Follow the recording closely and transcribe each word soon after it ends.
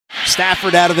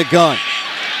Stafford out of the gun.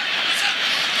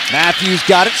 Matthews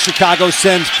got it. Chicago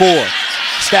sends 4.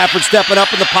 Stafford stepping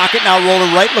up in the pocket, now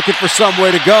rolling right, looking for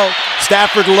somewhere to go.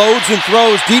 Stafford loads and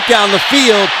throws deep down the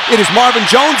field. It is Marvin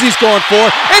Jones he's going for,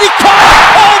 and he caught it!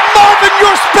 Oh, Marvin,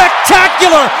 you're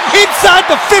spectacular! Inside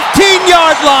the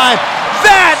 15-yard line.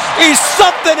 That is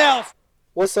something else.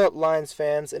 What's up, Lions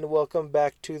fans, and welcome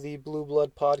back to the Blue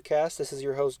Blood Podcast. This is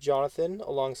your host, Jonathan,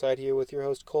 alongside here with your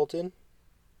host, Colton.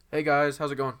 Hey guys,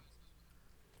 how's it going?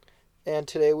 And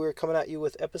today we're coming at you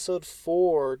with episode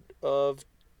 4 of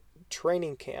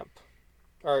Training Camp.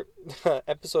 Or,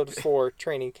 episode 4,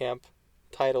 Training Camp,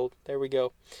 titled. There we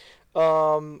go.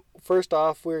 First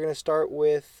off, we're going to start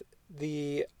with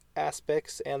the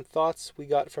aspects and thoughts we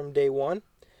got from day 1.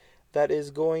 That is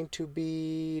going to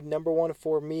be number 1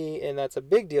 for me, and that's a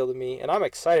big deal to me, and I'm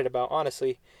excited about,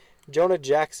 honestly. Jonah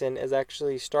Jackson is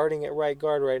actually starting at right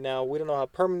guard right now. We don't know how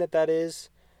permanent that is,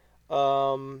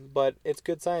 but it's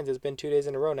good signs. It's been 2 days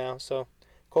in a row now. So,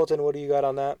 Colton, what do you got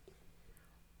on that?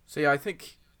 So yeah, I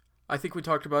think we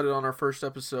talked about it on our first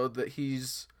episode that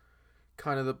he's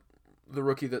kind of the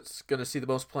rookie that's going to see the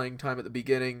most playing time at the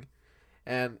beginning,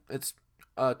 and it's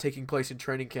taking place in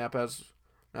training camp as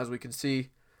we can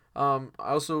see. I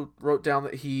also wrote down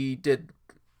that he did,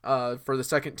 for the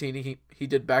second team, he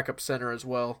did backup center as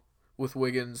well, with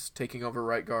Wiggins taking over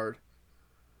right guard.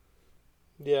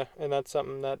 Yeah, and that's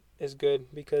something that is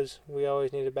good because we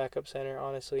always need a backup center,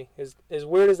 honestly. As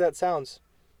weird as that sounds,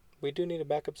 we do need a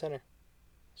backup center.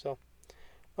 So,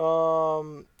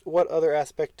 what other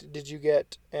aspect did you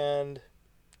get and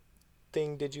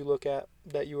thing did you look at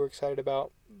that you were excited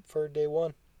about for day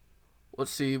 1?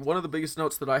 Let's see. One of the biggest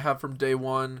notes that I have from day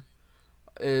 1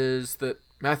 is that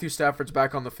Matthew Stafford's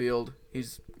back on the field.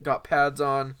 He's got pads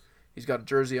on, he's got a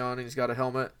jersey on, and he's got a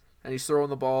helmet, and he's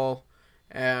throwing the ball.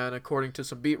 And according to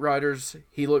some beat writers,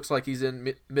 he looks like he's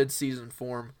in mid-season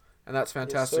form, and that's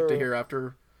fantastic to hear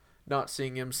after not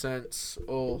seeing him since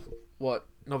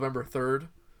November 3rd.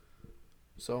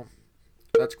 So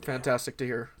that's fantastic to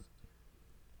hear.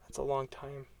 That's a long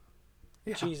time.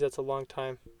 Yeah. Jeez, that's a long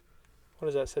time. What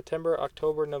is that, September,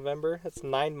 October, November? That's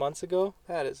 9 months ago?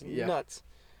 That is nuts.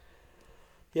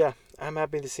 Yeah, I'm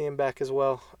happy to see him back as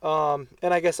well.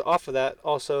 And I guess off of that,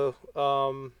 also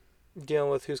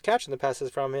dealing with who's catching the passes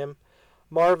from him,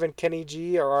 Marv and Kenny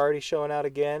G are already showing out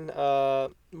again.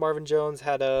 Marvin Jones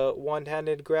had a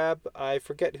one-handed grab. I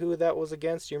forget who that was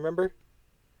against. Do you remember?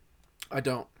 I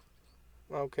don't.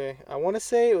 Okay. I want to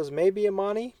say it was maybe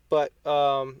Imani, but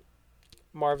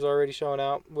Marv's already showing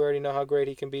out. We already know how great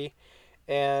he can be.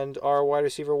 And our wide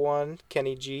receiver 1,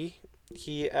 Kenny G,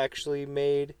 he actually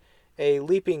made a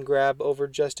leaping grab over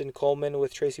Justin Coleman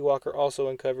with Tracy Walker also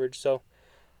in coverage. So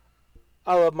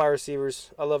I love my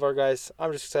receivers. I love our guys.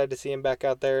 I'm just excited to see him back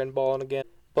out there and balling again.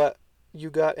 But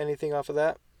you got anything off of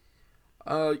that?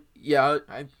 Yeah,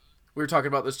 we were talking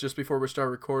about this just before we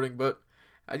started recording, but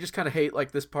I just kind of hate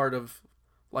like this part of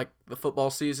like the football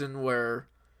season where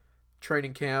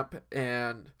training camp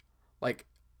and like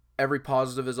every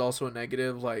positive is also a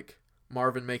negative. Like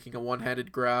Marvin making a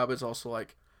one-handed grab is also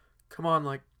like, come on,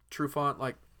 like Trufant,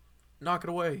 like knock it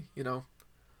away, you know?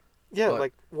 Yeah, but,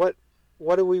 like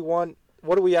what do we want?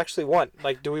 What do we actually want?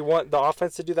 Like, do we want the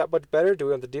offense to do that much better? Do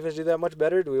we want the defense to do that much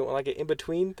better? Do we want like an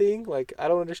in-between thing? Like, I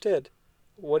don't understand.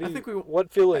 What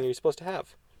feeling are you supposed to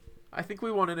have? I think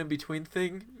we want an in-between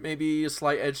thing. Maybe a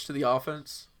slight edge to the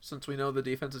offense, since we know the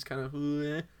defense is kind of,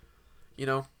 you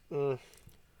know.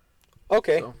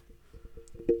 Okay. So.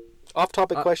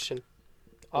 Off-topic question.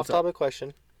 Off-topic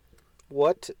question.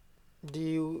 What do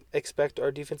you expect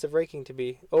our defensive ranking to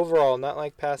be? Overall, not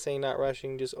like passing, not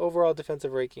rushing, just overall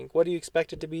defensive ranking. What do you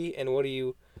expect it to be, and what are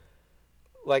you,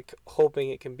 like, hoping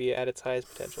it can be at its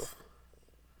highest potential?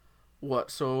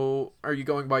 What? So, are you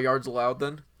going by yards allowed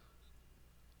then?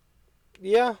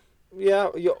 Yeah.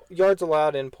 Yards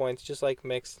allowed and points, just like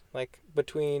mixed, like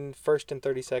between first and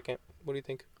 32nd. What do you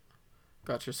think?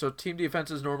 Gotcha. So team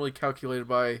defense is normally calculated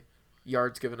by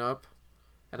yards given up,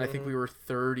 and I think we were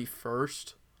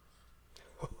 31st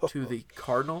to the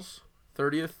Cardinals,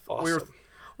 30th. Awesome.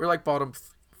 We're like bottom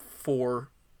 4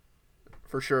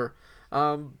 for sure.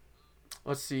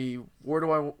 Let's see. Where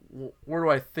do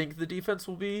I think the defense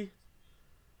will be?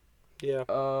 Yeah.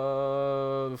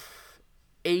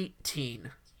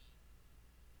 18.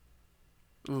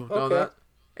 Ooh, okay. No, that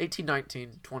 18,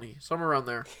 19, 20, somewhere around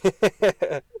there.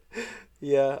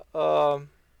 Yeah.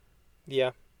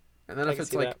 Yeah. And then if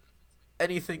it's like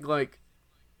anything like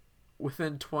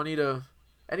within 20 to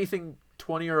anything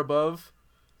 20 or above,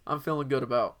 I'm feeling good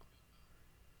about.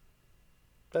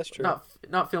 That's true.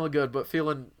 Not feeling good, but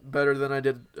feeling better than I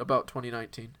did about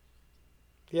 2019.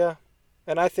 Yeah.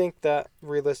 And I think that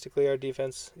realistically our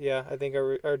defense, I think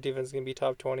our defense is going to be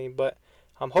top 20, but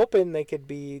I'm hoping they could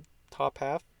be top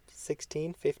half,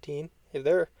 16, 15.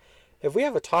 If we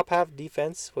have a top half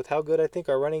defense with how good I think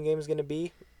our running game is going to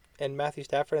be and Matthew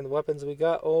Stafford and the weapons we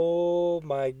got, oh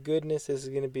my goodness, this is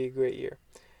going to be a great year.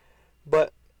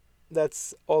 But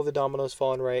that's all the dominoes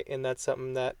falling right, and that's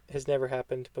something that has never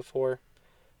happened before,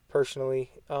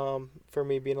 personally, for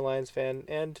me being a Lions fan,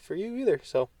 and for you either.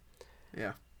 So,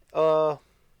 Yeah.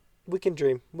 we can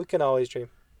dream. We can always dream.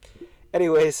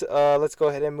 Anyways, let's go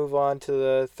ahead and move on to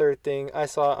the third thing. I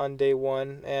saw on day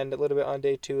one and a little bit on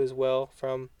day two as well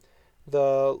from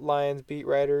the Lions beat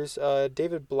writers.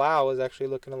 David Blau is actually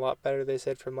looking a lot better, they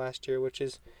said, from last year, which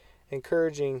is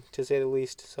encouraging to say the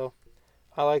least. So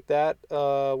I like that.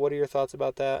 What are your thoughts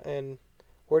about that? And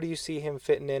where do you see him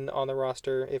fitting in on the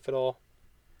roster, if at all?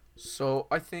 So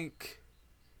I think,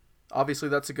 obviously,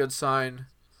 that's a good sign.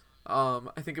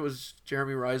 I think it was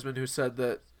Jeremy Reisman who said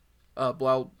that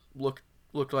Blau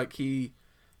looked like he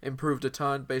improved a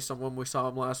ton based on when we saw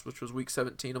him last, which was week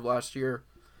 17 of last year.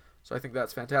 So I think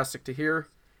that's fantastic to hear.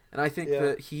 And I think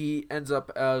that he ends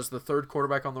up as the third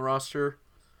quarterback on the roster.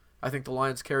 I think the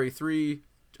Lions carry three,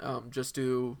 just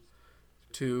due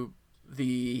to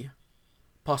the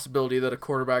possibility that a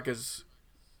quarterback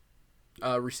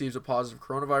receives a positive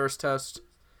coronavirus test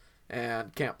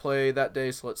and can't play that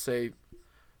day. So let's say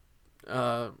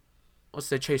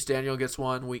Chase Daniel gets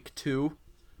one week 2,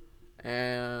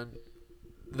 and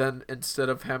then instead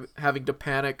of having to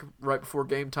panic right before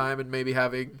game time and maybe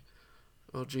having,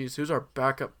 who's our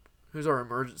backup? Who's our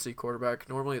emergency quarterback?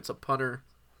 Normally it's a punter.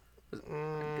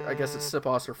 I guess it's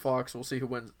Sipos or Fox. We'll see who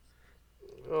wins.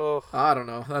 Oh, I don't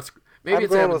know. It's I'm going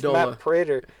Amendola. with Matt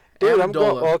Prater. Dude, Amendola. I'm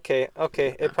going.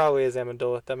 Okay. It probably is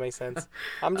Amendola. That makes sense.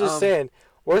 I'm just saying.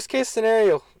 Worst case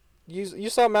scenario, you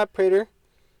saw Matt Prater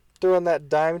throwing that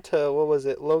dime to, what was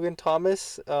it, Logan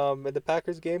Thomas in the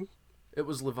Packers game? It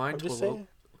was Levine I'm just Toilolo. saying.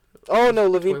 Oh no,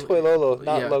 Levine Toilolo. Toilolo,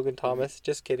 not Yeah. Logan Thomas.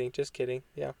 Just kidding.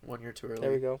 Yeah. 1 year too early.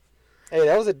 There we go. Hey,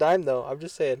 that was a dime though. I'm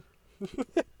just saying.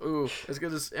 Ooh, as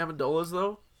good as Amendola's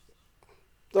though.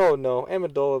 Oh no,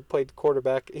 Amendola played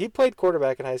quarterback. He played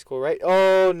quarterback in high school, right?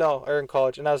 Oh no, or in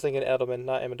college. And I was thinking Edelman,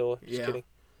 not Amendola. Just kidding.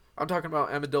 I'm talking about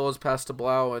Amendola's pass to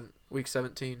Blau in week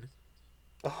 17.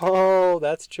 Oh,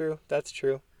 that's true.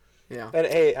 Yeah. And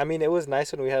hey, I mean, it was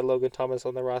nice when we had Logan Thomas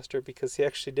on the roster because he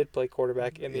actually did play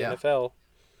quarterback in the NFL.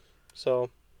 So,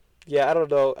 yeah, I don't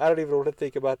know. I don't even know what to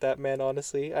think about that, man,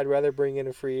 honestly. I'd rather bring in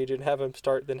a free agent, have him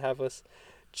start, than have us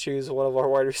choose one of our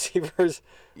wide receivers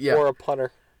or a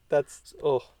punter. That's,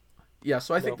 Yeah,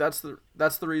 so I think that's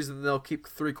the reason they'll keep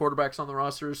 3 quarterbacks on the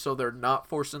roster, so they're not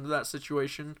forced into that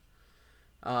situation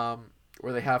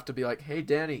where they have to be like, hey,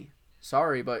 Danny,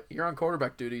 sorry, but you're on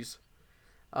quarterback duties.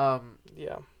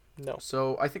 Yeah, no.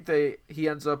 So I think he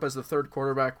ends up as the third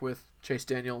quarterback with Chase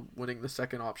Daniel winning the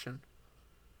second option.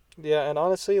 Yeah, and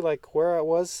honestly, like where I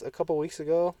was a couple weeks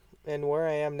ago and where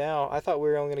I am now, I thought we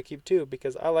were only going to keep 2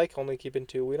 because I like only keeping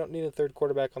 2. We don't need a third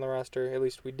quarterback on the roster. At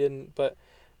least we didn't. But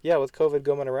yeah, with COVID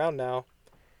going around now,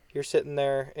 you're sitting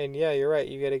there and yeah, you're right.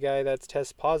 You get a guy that's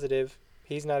test positive.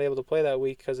 He's not able to play that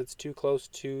week because it's too close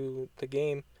to the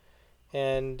game,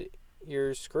 and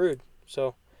you're screwed.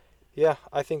 So, yeah,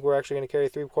 I think we're actually going to carry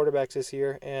 3 quarterbacks this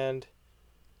year, and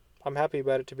I'm happy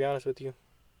about it, to be honest with you,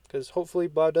 because hopefully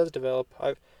Bob does develop.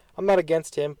 I'm not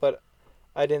against him, but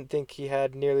I didn't think he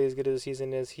had nearly as good of a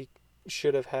season as he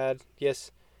should have had.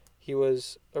 Yes, he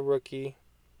was a rookie.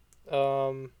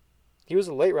 He was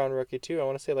a late round rookie too. I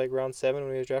want to say like round 7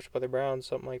 when he was drafted by the Browns,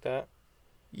 something like that.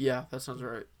 Yeah, that sounds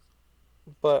right.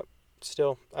 But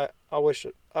still, I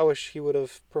wish he would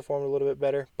have performed a little bit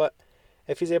better. But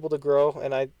if he's able to grow,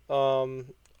 and I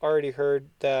already heard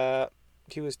that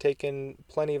he was taking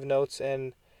plenty of notes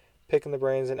and picking the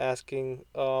brains and asking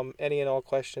any and all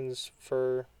questions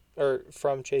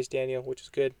from Chase Daniel, which is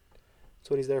good. That's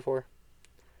what he's there for.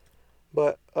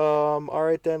 But all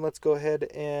right then, let's go ahead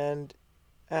and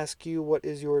ask you, what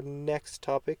is your next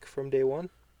topic from day one?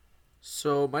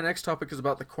 So my next topic is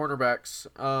about the cornerbacks.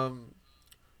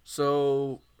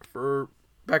 So for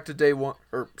back to day one,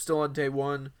 or still on day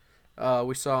one,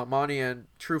 we saw Amani and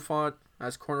Trufant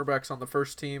as cornerbacks on the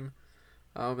first team,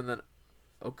 and then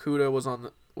Okuda was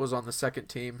on the second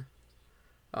team.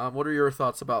 What are your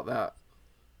thoughts about that?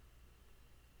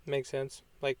 Makes sense.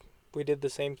 Like, we did the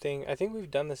same thing. I think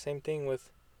we've done the same thing with,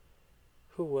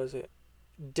 who was it?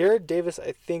 Derek Davis,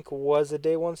 I think, was a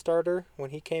day one starter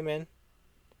when he came in.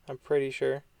 I'm pretty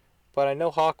sure. But I know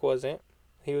Hawk wasn't.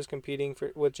 He was competing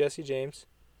with Jesse James.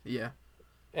 Yeah.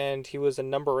 And he was a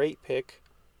number 8 pick.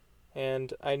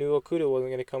 And I knew Okuda wasn't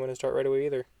going to come in and start right away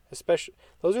either. Especially,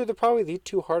 those are probably the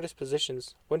two hardest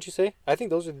positions, wouldn't you say? I think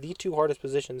those are the two hardest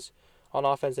positions on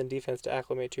offense and defense to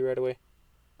acclimate to right away.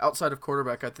 Outside of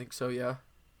quarterback, I think so, yeah.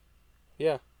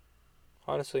 Yeah,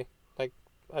 honestly, like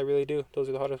I really do. Those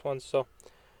are the hardest ones. So,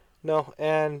 no,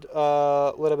 and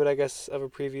a little bit, I guess, of a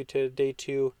preview to day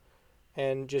 2,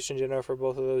 and just in general for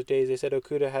both of those days. They said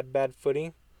Okudah had bad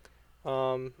footing,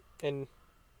 and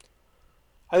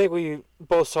I think we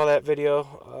both saw that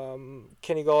video.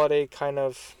 Kenny Golladay kind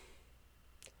of,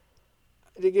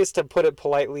 I guess to put it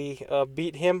politely,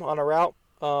 beat him on a route.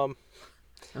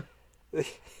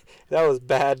 That was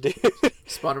bad, dude.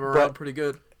 Spun him around pretty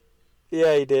good.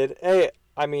 Yeah, he did. Hey,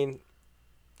 I mean,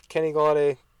 Kenny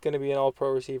Golladay going to be an all-pro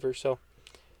receiver, so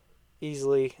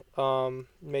easily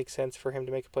makes sense for him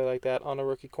to make a play like that on a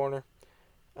rookie corner.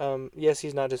 Yes,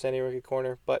 he's not just any rookie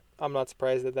corner, but I'm not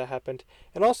surprised that happened.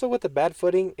 And also with the bad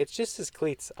footing, it's just his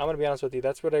cleats. I'm going to be honest with you.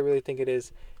 That's what I really think it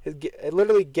is.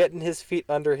 Literally getting his feet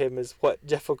under him is what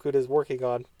Jeff Okudah is working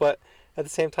on. But at the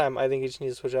same time, I think he just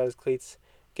needs to switch out his cleats.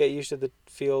 Get used to the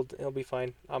field. He'll be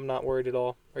fine. I'm not worried at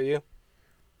all. Are you?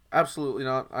 Absolutely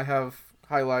not. I have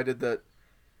highlighted that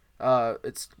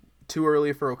it's too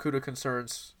early for Okudah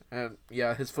concerns. And,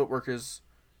 yeah, his footwork is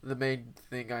the main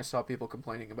thing I saw people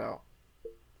complaining about.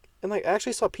 And, I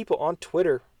actually saw people on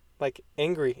Twitter,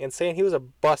 angry and saying he was a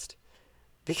bust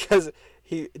because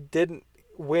he didn't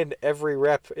win every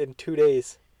rep in 2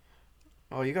 days.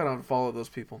 Oh, you got to unfollow those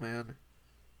people, man.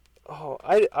 Oh,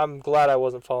 I'm glad I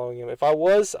wasn't following him. If I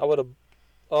was, I would have...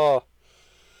 Oh,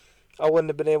 I wouldn't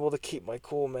have been able to keep my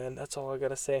cool, man. That's all I got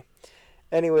to say.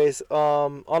 Anyways,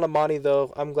 on Amani,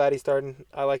 though, I'm glad he's starting.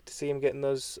 I like to see him getting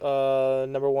those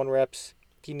number 1 reps.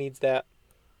 He needs that.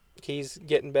 He's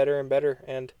getting better and better,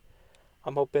 and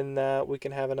I'm hoping that we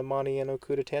can have an Amani and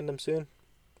Okudah tandem soon,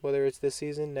 whether it's this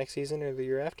season, next season, or the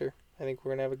year after. I think we're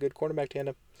going to have a good quarterback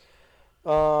tandem.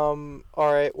 All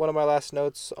right, one of my last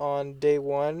notes on day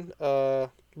 1.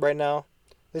 Right now,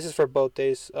 this is for both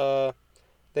days.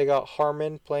 They got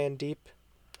Harmon playing deep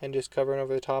and just covering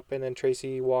over the top, and then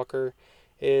Tracy Walker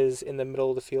is in the middle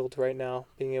of the field right now,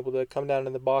 being able to come down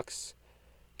in the box,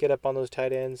 get up on those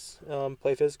tight ends,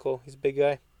 play physical. He's a big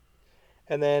guy.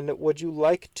 And then, would you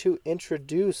like to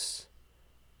introduce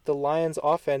the Lions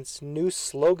offense new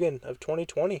slogan of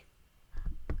 2020?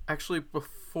 Actually,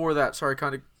 before that, sorry,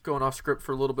 kind of going off script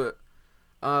for a little bit.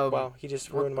 Wow, he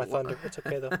just ruined my thunder. It's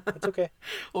okay, though. It's okay.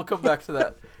 We'll come back to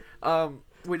that.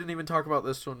 We didn't even talk about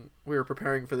this when we were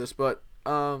preparing for this, but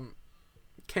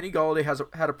Kenny Golladay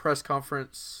had a press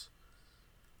conference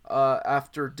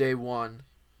after day 1,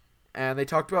 and they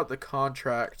talked about the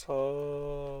contract.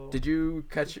 Oh. Did you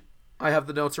catch? I have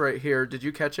the notes right here. Did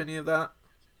you catch any of that?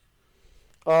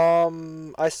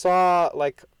 I saw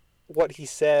what he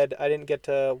said. I didn't get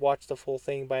to watch the full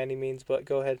thing by any means, but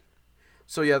go ahead.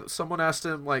 So yeah, someone asked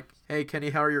him "Hey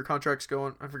Kenny, how are your contracts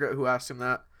going?" I forget who asked him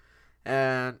that,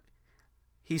 and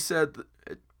he said,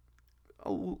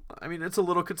 I mean, it's a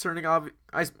little concerning.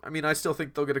 I still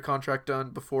think they'll get a contract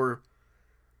done before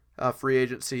free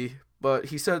agency. But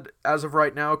he said, as of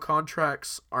right now,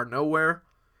 contracts are nowhere.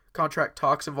 Contract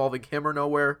talks involving him are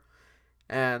nowhere.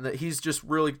 And that he's just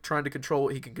really trying to control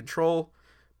what he can control.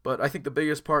 But I think the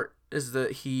biggest part is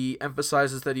that he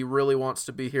emphasizes that he really wants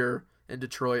to be here in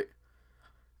Detroit.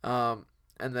 And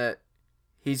that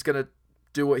he's going to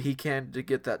do what he can to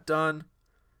get that done.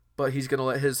 But he's going to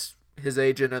let his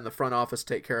agent and the front office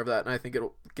take care of that, and I think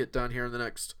it'll get done here in the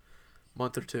next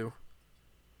month or 2.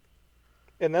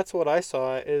 And that's what I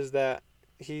saw, is that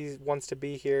he wants to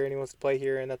be here and he wants to play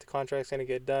here and that the contract's going to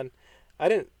get done. I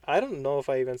don't know if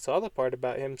I even saw the part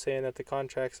about him saying that the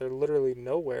contracts are literally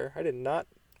nowhere. I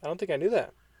don't think I knew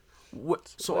that.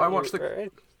 So I watched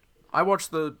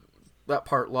that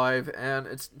part live, and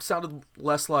it sounded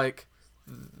less like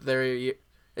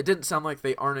it didn't sound like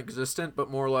they aren't existent, but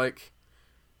more like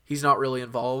he's not really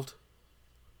involved.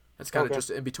 It's kind of just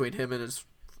in between him and his,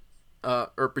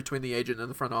 or between the agent and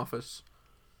the front office.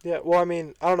 Yeah, well, I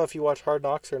mean, I don't know if you watch Hard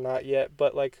Knocks or not yet,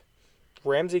 but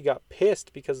Ramsey got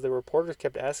pissed because the reporters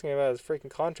kept asking him about his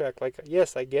freaking contract.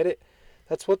 Yes, I get it.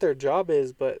 That's what their job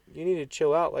is, but you need to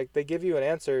chill out. They give you an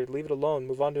answer, leave it alone,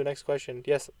 move on to the next question.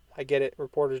 Yes, I get it.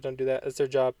 Reporters don't do that. It's their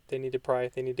job. They need to pry.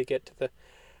 They need to get to the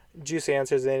juicy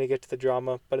answers. They need to get to the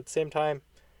drama. But at the same time,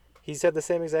 he said the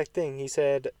same exact thing. He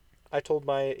said, I told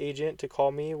my agent to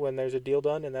call me when there's a deal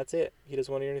done, and that's it. He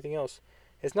doesn't want to hear anything else.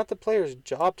 It's not the player's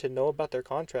job to know about their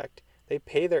contract. They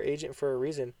pay their agent for a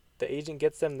reason. The agent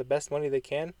gets them the best money they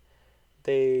can.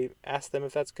 They ask them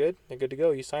if that's good. They're good to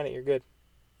go. You sign it. You're good.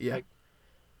 Yeah.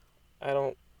 I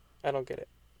don't get it.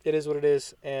 It is what it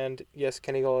is. And yes,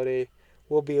 Kenny Golladay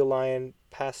will be a Lion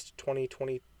past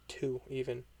 2022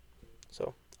 even.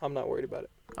 So I'm not worried about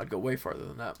it. I'd go way farther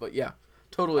than that, but yeah,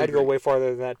 totally. I'd agree. go way farther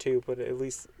than that too, but at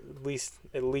least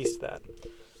that.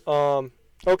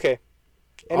 Okay.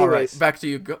 All right, Anyways, back to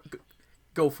you.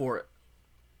 Go for it.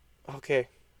 okay.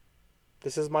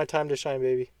 This is my time to shine,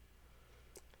 baby.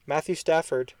 Matthew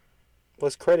Stafford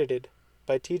was credited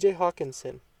by TJ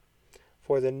Hawkinson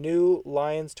for the new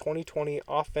Lions 2020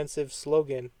 offensive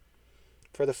slogan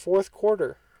for the fourth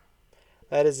quarter.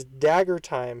 That is dagger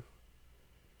time.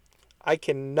 I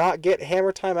cannot get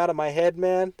hammer time out of my head,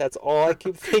 man. That's all I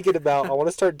keep thinking about. I want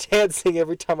to start dancing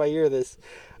every time I hear this.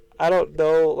 I don't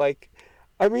know,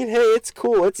 I mean, hey, it's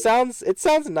cool. It sounds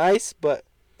nice, but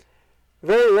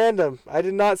very random. I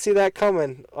did not see that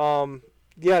coming.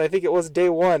 Yeah, I think it was day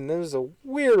one. It was a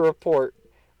weird report.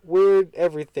 Weird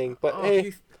everything. But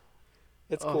hey,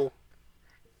 it's cool.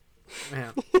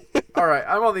 Man. All right,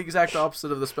 I'm on the exact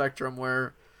opposite of the spectrum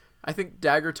where I think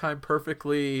dagger time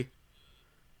perfectly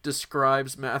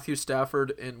describes Matthew Stafford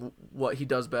in what he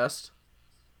does best.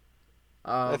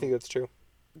 I think that's true.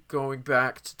 Going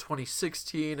back to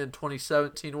 2016 and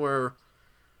 2017 where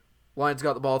Lions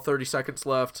got the ball 30 seconds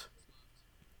left,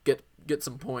 get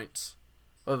some points.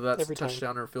 Whether that's Every a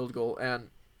touchdown or a field goal. And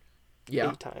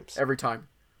yeah, 8 times. Every time.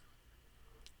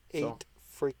 8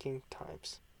 freaking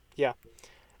times. Yeah.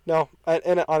 No,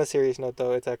 and on a serious note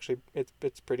though, it's actually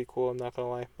it's pretty cool. I'm not gonna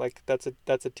lie. Like that's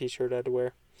a T-shirt I'd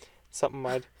wear. Something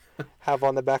I'd have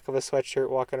on the back of a sweatshirt,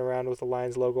 walking around with the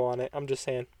Lions logo on it. I'm just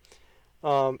saying.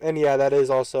 And yeah, that is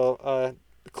also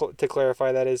to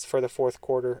clarify, that is for the fourth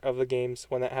quarter of the games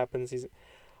when that happens.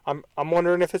 I'm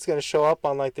wondering if it's gonna show up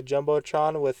on like the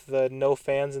jumbotron with the no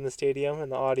fans in the stadium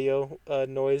and the audio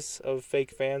noise of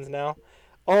fake fans now.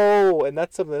 Oh, and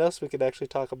that's something else we could actually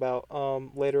talk about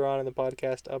later on in the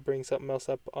podcast. I'll bring something else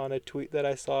up on a tweet that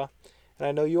I saw. And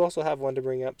I know you also have one to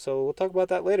bring up, so we'll talk about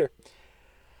that later.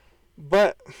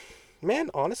 But,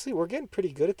 man, honestly, we're getting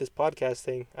pretty good at this podcast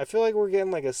thing. I feel like we're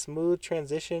getting like a smooth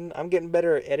transition. I'm getting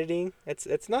better at editing.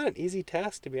 It's not an easy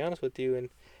task, to be honest with you.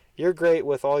 And you're great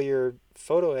with all your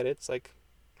photo edits. Like,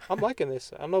 I'm liking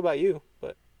this. I don't know about you,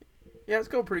 but... Yeah, it's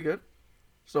going pretty good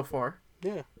so far.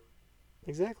 Yeah.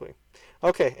 Exactly.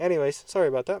 Okay, anyways, sorry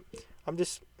about that. I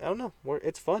don't know.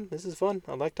 It's fun. This is fun.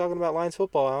 I like talking about Lions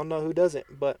football. I don't know who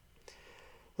doesn't, but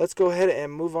let's go ahead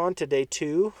and move on to day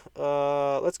 2.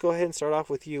 Let's go ahead and start off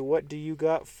with you. What do you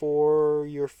got for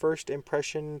your first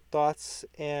impression, thoughts,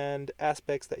 and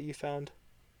aspects that you found?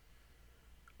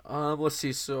 Let's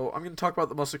see. So I'm going to talk about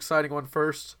the most exciting one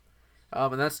first,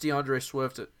 and that's DeAndre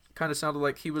Swift. It kind of sounded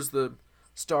like he was the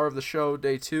star of the show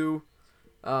day 2.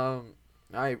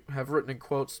 I have written in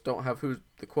quotes, don't have who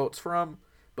the quote's from,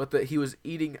 but that he was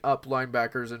eating up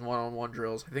linebackers in one-on-one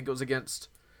drills. I think it was against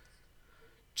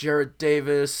Jared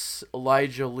Davis,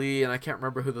 Elijah Lee, and I can't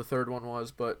remember who the third one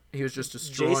was, but he was just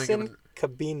destroying Jason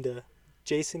Cabinda.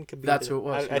 That's who it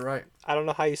was. You're right. I don't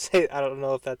know how you say it. I don't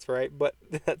know if that's right, but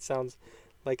that sounds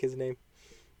like his name.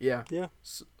 Yeah. Yeah.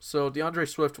 So DeAndre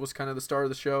Swift was kind of the star of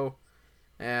the show,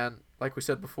 and like we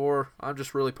said before, I'm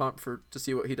just really pumped to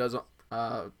see what he does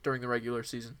during the regular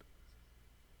season.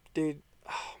 Dude,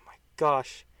 oh my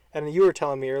gosh. And you were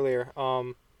telling me earlier,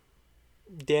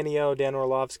 Dan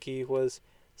Orlovsky was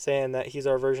saying that he's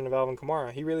our version of Alvin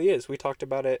Kamara. He really is. We talked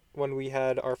about it when we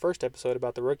had our first episode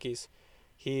about the rookies.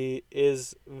 He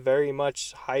is very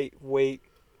much height, weight,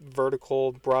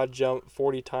 vertical, broad jump,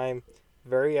 40 time,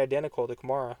 very identical to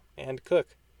Kamara and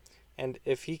Cook. And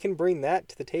if he can bring that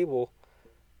to the table,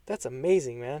 that's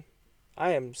amazing, man.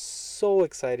 I am so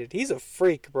excited. He's a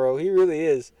freak, bro. He really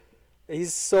is.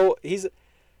 He's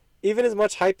even as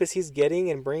much hype as he's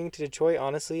getting and bringing to Detroit,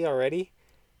 honestly, already,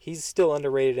 he's still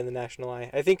underrated in the national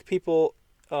eye. I think people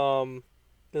in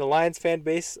the Lions fan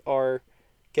base are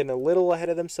getting a little ahead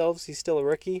of themselves. He's still a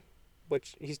rookie,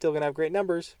 which he's still going to have great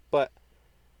numbers, but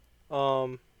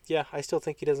yeah, I still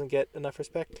think he doesn't get enough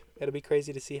respect. It'll be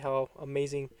crazy to see how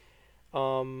amazingly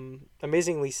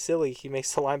silly he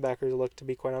makes the linebackers look, to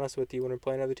be quite honest with you, when we're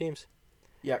playing other teams.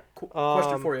 Yeah,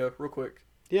 question for you, real quick.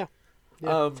 Yeah.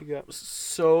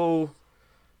 So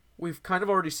we've kind of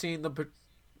already seen the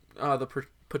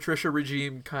Patricia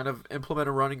regime kind of implement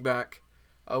a running back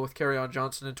with Kerryon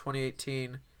Johnson in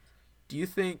 2018. Do you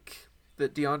think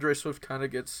that DeAndre Swift kind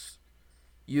of gets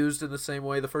used in the same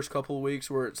way the first couple of weeks,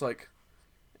 where it's like,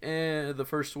 the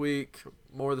first week,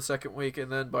 more the second week,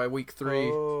 and then by week 3,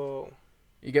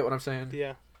 you get what I'm saying?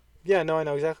 Yeah. Yeah, no, I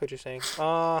know exactly what you're saying.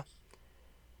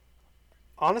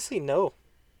 Honestly, no.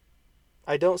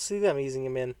 I don't see them easing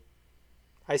him in.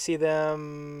 I see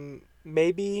them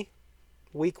maybe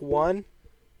week 1.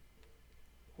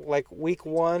 Like week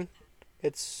 1,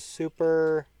 it's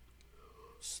super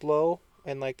slow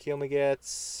and like he only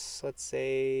gets, let's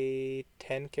say,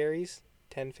 10 carries,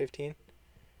 10, 15.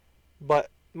 But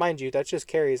mind you, that's just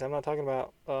carries. I'm not talking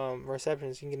about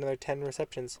receptions. You can get another 10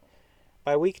 receptions.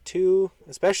 By week 2,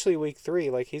 especially week 3,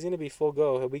 like he's going to be full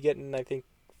go. He'll be getting, I think,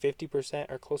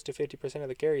 50% or close to 50% of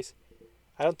the carries.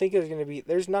 I don't think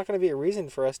there's not going to be a reason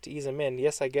for us to ease him in.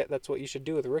 Yes, I get that's what you should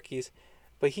do with rookies,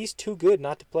 but he's too good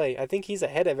not to play. I think he's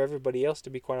ahead of everybody else,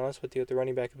 to be quite honest with you, at the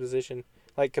running back position,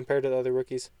 like compared to the other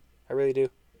rookies. I really do.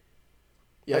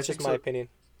 Yeah, That's just my opinion.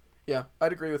 Yeah,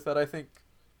 I'd agree with that. I think,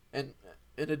 and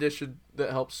in addition,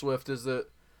 that helps Swift is that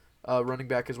running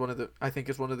back is one of the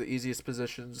easiest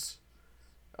positions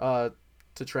to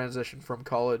transition from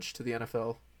college to the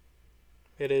NFL.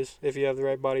 It is, if you have the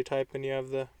right body type and you have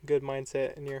the good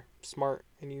mindset and you're smart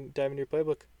and you dive into your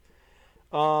playbook.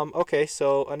 Okay,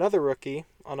 so another rookie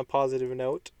on a positive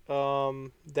note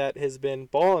that has been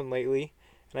balling lately,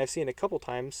 and I've seen a couple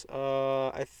times.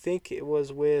 I think it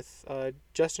was with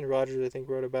Justin Rogers, I think,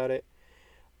 wrote about it.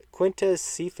 Quintez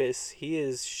Cephas, he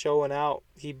is showing out.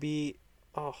 He beat,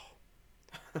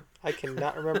 I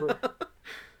cannot remember.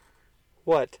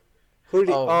 What? Who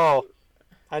did he,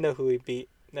 I know who he beat.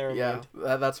 Never mind.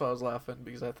 Yeah, that's why I was laughing,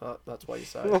 because I thought that's why you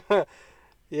sighed.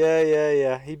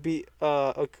 Yeah. He beat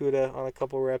Okuda on a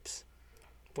couple reps.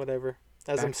 Whatever.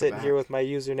 As Back I'm to sitting back. here with my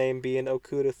username being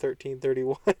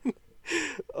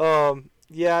Okuda1331.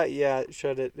 Yeah,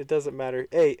 shut it. It doesn't matter.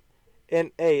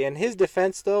 In his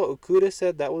defense though, Okuda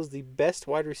said that was the best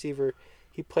wide receiver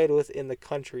he played with in the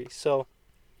country. So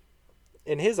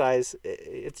in his eyes,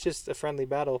 it's just a friendly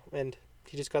battle, and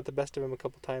he just got the best of him a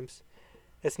couple times.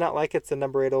 It's not like it's the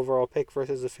number 8 overall pick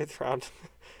versus a 5th round.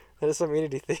 That is some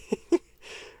immunity thing.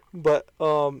 But,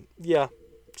 yeah.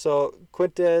 So,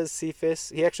 Quintez Cephas,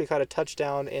 he actually caught a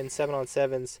touchdown in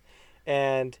 7-on-7s,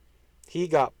 and he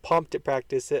got pumped at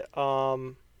practice.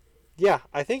 Yeah,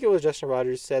 I think it was Justin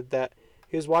Rogers said that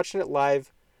he was watching it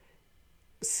live.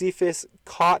 Cephas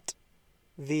caught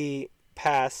the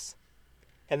pass,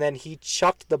 and then he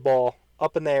chucked the ball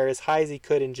up in the air as high as he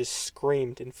could and just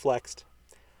screamed and flexed.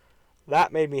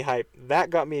 That made me hype. That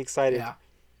got me excited. Yeah.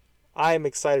 I am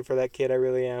excited for that kid. I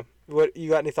really am. What, you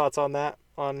got any thoughts on that,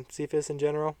 on Cephas in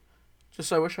general?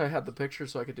 Just I wish I had the picture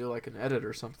so I could do like an edit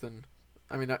or something.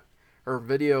 I mean, or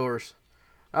video or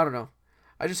I don't know.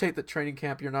 I just hate that training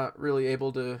camp you're not really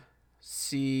able to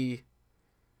see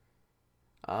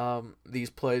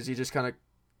these plays. You just got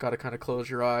to close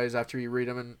your eyes after you read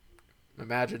them and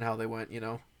imagine how they went, you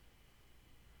know.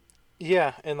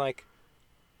 Yeah, and like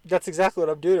that's exactly what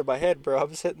I'm doing in my head, bro.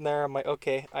 I'm sitting there, I'm like,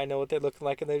 okay, I know what they're looking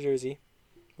like in their jersey.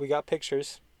 We got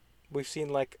pictures. We've seen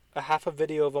like a half a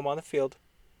video of them on the field.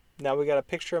 Now we got to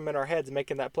picture them in our heads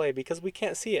making that play because we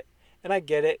can't see it. And I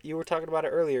get it. You were talking about it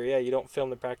earlier. Yeah, you don't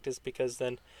film the practice because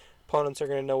then opponents are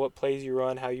going to know what plays you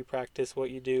run, how you practice,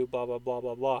 what you do, blah, blah, blah,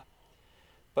 blah, blah.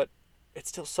 But it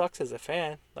still sucks as a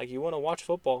fan. Like, you want to watch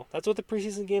football. That's what the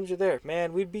preseason games are there.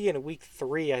 Man, we'd be in week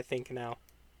 3, I think, now.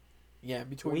 Yeah,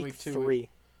 between week week 2. 3.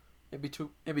 In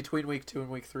between week 2 and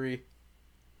week 3.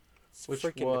 It's Which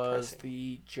freaking was depressing.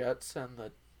 the Jets and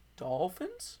the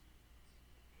Dolphins?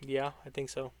 Yeah, I think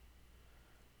so.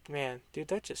 Man, dude,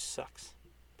 that just sucks.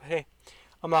 But hey,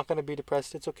 I'm not going to be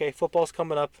depressed. It's okay. Football's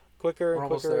coming up quicker We're and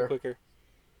almost quicker there. and quicker.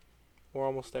 We're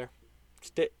almost there.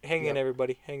 Hang in, Yep.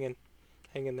 everybody. Hang in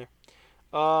there.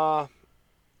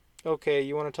 Okay,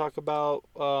 you want to talk about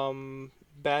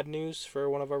bad news for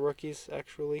one of our rookies,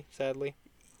 actually, sadly?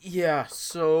 Yeah,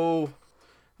 so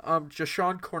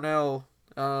Jashawn Cornell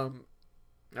out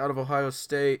of Ohio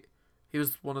State, he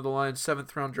was one of the Lions'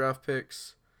 7th round draft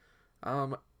picks.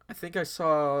 I think I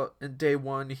saw in day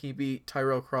 1 he beat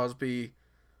Tyrell Crosby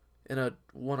in a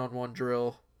one-on-one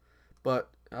drill, but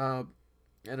in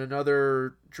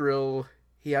another drill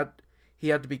he had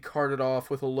to be carted off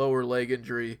with a lower leg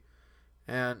injury,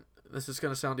 and this is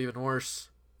going to sound even worse,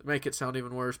 make it sound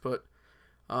even worse, but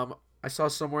I saw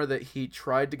somewhere that he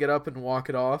tried to get up and walk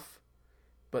it off,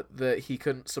 but that he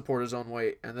couldn't support his own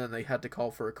weight, and then they had to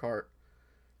call for a cart.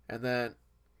 And then,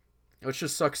 which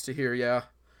just sucks to hear, yeah.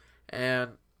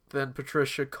 And then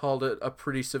Patricia called it a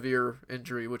pretty severe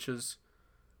injury, which is,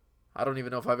 I don't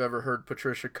even know if I've ever heard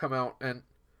Patricia come out and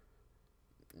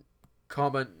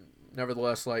comment,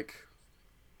 nevertheless, like,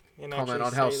 And comment actually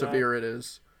on how say that. severe it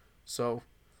is. So,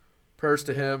 prayers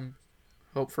to him.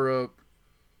 Hope for a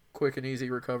quick and easy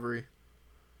recovery.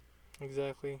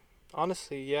 Exactly.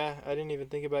 Honestly, yeah, I didn't even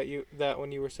think about that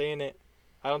when you were saying it.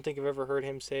 I don't think I've ever heard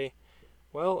him say,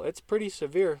 well, it's pretty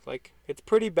severe. Like, it's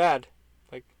pretty bad.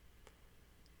 Like,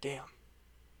 damn.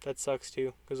 That sucks,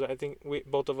 too. Because I think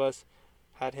both of us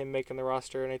had him making the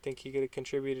roster, and I think he could have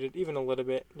contributed even a little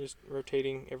bit, just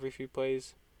rotating every few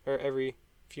plays. or every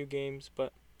few games,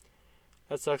 but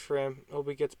that sucks for him. Hope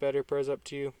he gets better. Prayers up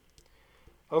to you.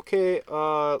 Okay,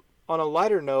 on a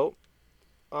lighter note,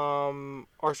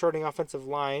 our starting offensive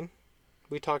line,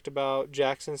 we talked about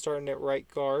Jackson starting at right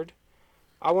guard.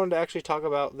 I wanted to actually talk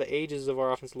about the ages of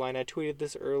our offensive line. I tweeted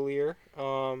this earlier.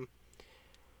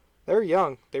 They're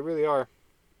young. They really are.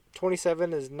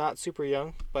 27 is not super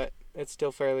young, but it's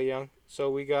still fairly young. So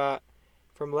we got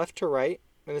from left to right,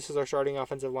 and this is our starting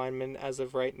offensive lineman as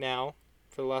of right now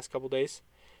for the last couple days.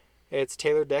 It's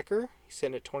Taylor Decker. He's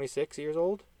sitting at 26 years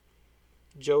old.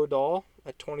 Joe Dahl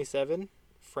at 27.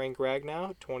 Frank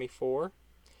Ragnow, 24.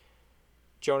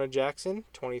 Jonah Jackson,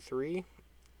 23.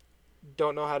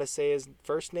 Don't know how to say his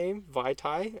first name.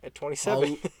 Vaitai at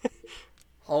 27.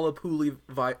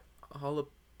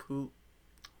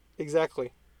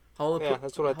 Exactly. Yeah,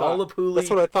 that's what I thought. That's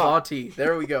what I thought. Vati.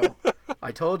 There we go.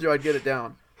 I told you I'd get it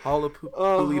down.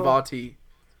 Vati.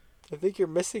 I think you're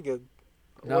missing a...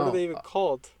 No. What are they even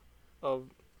called? Oh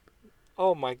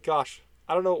my gosh.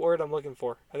 I don't know what word I'm looking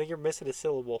for. I think you're missing a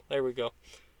syllable. There we go.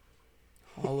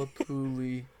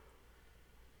 Halapuliti.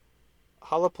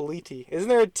 Isn't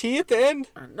there a T at the end?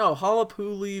 No,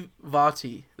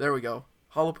 Vati. There we go.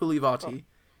 Vati.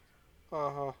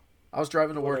 Uh-huh. I was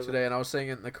driving to work Whatever. today, and I was saying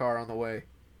it in the car on the way.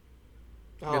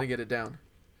 I'm going to get it down.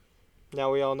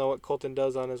 Now we all know what Colton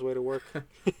does on his way to work.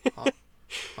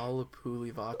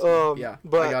 Vati. Yeah,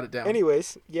 but I got it down.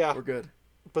 Anyways, yeah. We're good.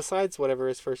 Besides whatever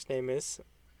his first name is.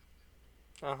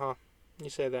 Uh-huh. You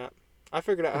say that. I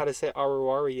figured out how to say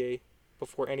Aruarie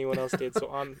before anyone else did, so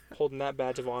I'm holding that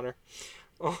badge of honor.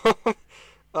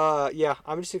 Yeah,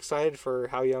 I'm just excited for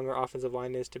how young our offensive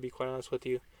line is, to be quite honest with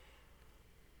you.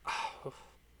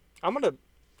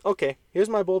 Okay, here's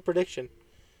my bold prediction.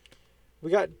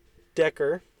 We got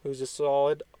Decker, who's a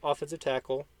solid offensive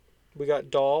tackle. We got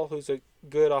Dahl, who's a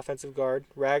good offensive guard.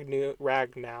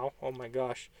 Ragnow, oh my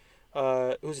gosh,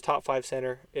 who's a top 5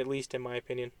 center, at least in my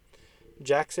opinion.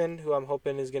 Jackson, who I'm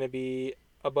hoping is going to be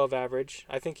above average.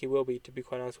 I think he will be, to be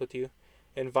quite honest with you.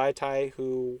 And Vaitai,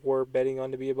 who we're betting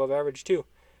on to be above average too.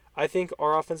 I think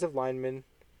our offensive linemen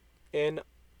in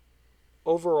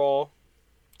overall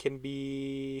can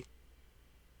be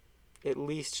at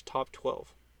least top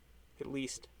 12. At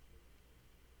least.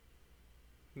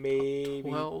 Maybe.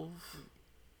 12?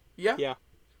 Yeah.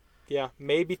 Yeah,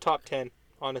 maybe top 10,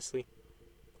 honestly.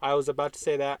 I was about to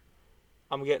say that.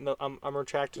 I'm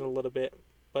retracting a little bit,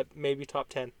 but maybe top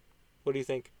 10. What do you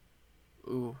think?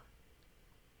 Ooh.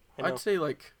 I'd say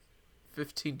like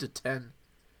 15 to 10.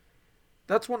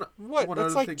 That's one. What? One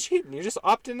That's other like thing. cheating. You're just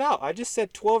opting out. I just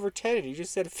said 12 or 10, and you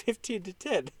just said 15 to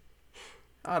 10.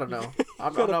 I don't know.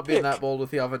 I'm gotta not being pick. that bold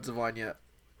with the offensive line yet.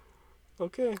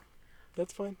 Okay,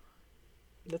 that's fine.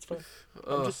 That's fine.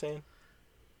 I'm just saying.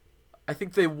 I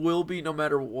think they will be no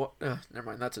matter what. Never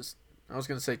mind. I was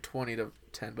gonna say 20 to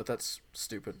 10, but that's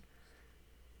stupid.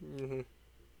 Mhm.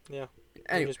 Yeah.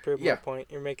 Anyway, You just proved my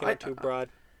point. You're making it too broad.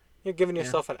 You're giving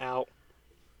yourself an out.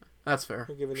 That's fair.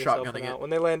 You're giving yourself an Shotgunning out. it. When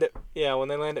they land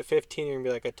at 15, you're gonna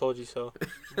be like, "I told you so."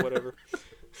 Whatever.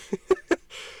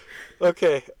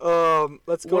 Okay.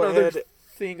 Let's go One ahead. other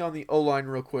thing on the O line,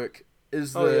 real quick,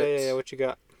 is Oh that yeah. What you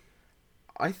got?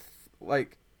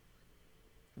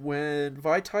 when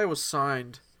Vaitai was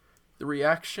signed, the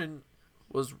reaction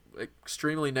was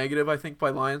extremely negative, I think, by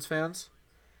Lions fans,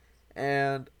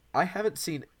 and I haven't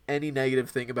seen any negative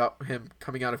thing about him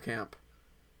coming out of camp.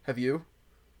 Have you?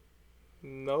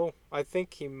 No, I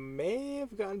think he may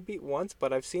have gotten beat once,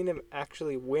 but I've seen him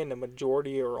actually win a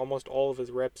majority or almost all of his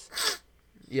reps.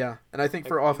 Yeah, and I think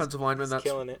for Like, offensive linemen, he's that's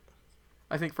killing it.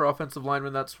 I think for offensive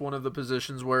linemen, that's one of the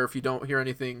positions where if you don't hear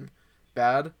anything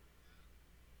bad,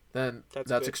 then That's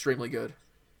that's good. extremely good.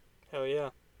 Hell yeah,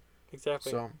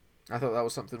 exactly. So I thought that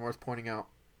was something worth pointing out.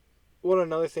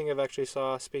 Another thing I've actually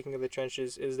saw, speaking of the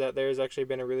trenches, is that there's actually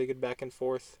been a really good back and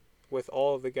forth with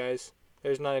all of the guys.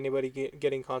 There's not anybody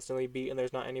getting constantly beat, and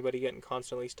there's not anybody getting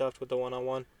constantly stuffed with the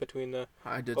one-on-one between the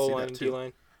I did see O-line that and too.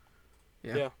 D-line.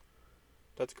 Yeah.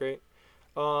 That's great.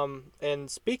 And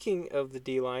speaking of the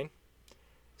D-line,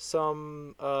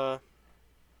 some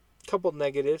couple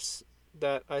negatives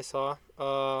that I saw.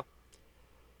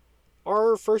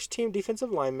 Our first team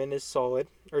defensive lineman is solid,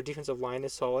 or defensive line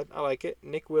is solid. I like it.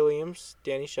 Nick Williams,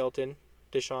 Danny Shelton,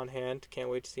 Deshaun Hand. Can't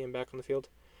wait to see him back on the field,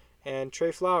 and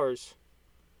Trey Flowers.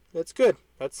 That's good.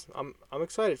 I'm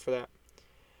excited for that.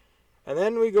 And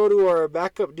then we go to our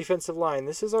backup defensive line.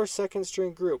 This is our second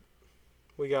string group.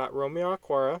 We got Romeo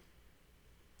Aquara.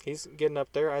 He's getting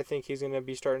up there. I think he's going to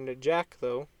be starting at Jack,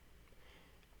 though.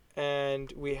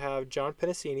 And we have John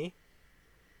Pennicini,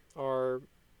 our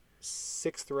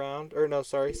seventh round He's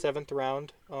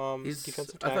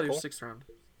defensive tackle. I thought he was 6th round.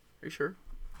 Are you sure?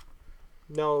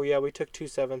 No, yeah, we took 2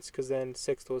 sevenths because then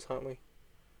 6th was Huntley.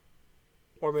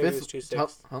 Or maybe it was 2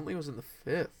 sixths. Huntley was in the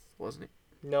 5th, wasn't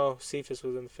he? No, Cephas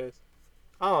was in the 5th.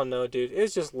 I don't know, dude.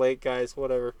 It's just late, guys.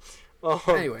 Whatever.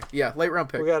 Anyway, yeah, late round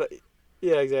pick.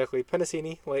 Yeah, exactly.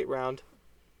 Penasini, late round.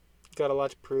 Got a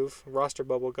lot to prove. Roster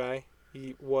bubble guy.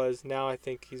 He was. Now I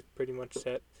think he's pretty much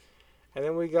set. And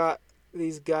then we got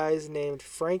these guys named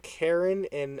Frank Heron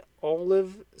and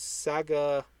Olive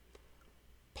Sagapolu.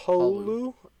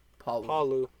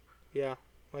 Palu. Yeah,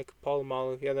 like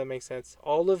Palomalu. Yeah, that makes sense.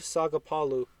 Olive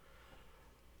Sagapalu.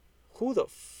 Who the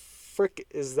frick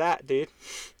is that, dude?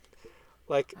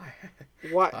 Like,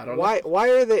 why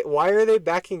are they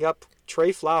backing up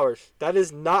Trey Flowers? That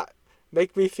does not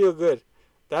make me feel good.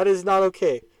 That is not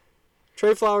okay.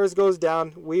 Trey Flowers goes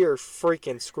down, we are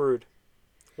freaking screwed.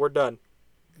 We're done.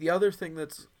 The other thing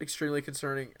that's extremely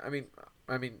concerning, I mean,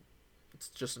 it's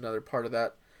just another part of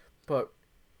that, but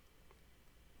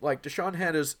like Deshaun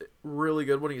Hand is really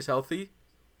good when he's healthy,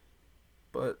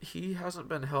 but he hasn't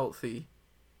been healthy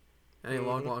in a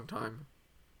long time.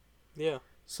 Yeah.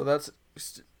 So that's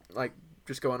like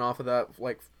just going off of that.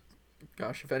 Like,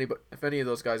 gosh, if any of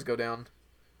those guys go down,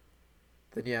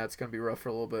 then yeah, it's gonna be rough for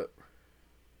a little bit.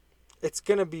 It's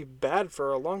gonna be bad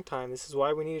for a long time. This is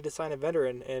why we needed to sign a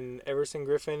veteran, and Everson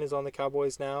Griffin is on the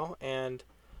Cowboys now, and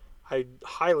I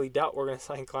highly doubt we're gonna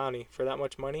sign Clowney for that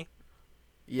much money.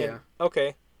 Yeah. And,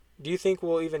 okay. Do you think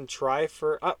we'll even try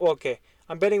for? Well, okay.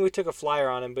 I'm betting we took a flyer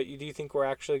on him, but do you think we're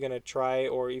actually gonna try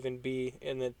or even be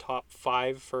in the top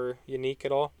 5 for Unique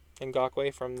at all?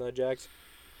 Ngakoue from the Jags?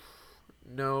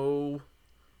 No,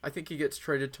 I think he gets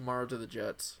traded tomorrow to the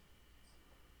Jets.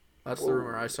 That's the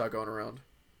rumor I saw going around.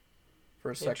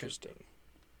 For a second. Interesting.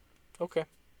 Okay.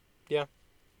 Yeah.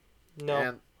 No,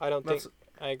 And I don't think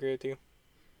I agree with you.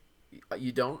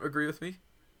 You don't agree with me?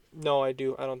 No, I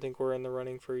do. I don't think we're in the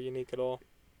running for Unique at all.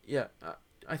 Yeah,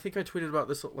 I think I tweeted about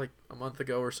this like a month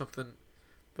ago or something.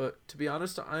 But to be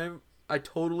honest, I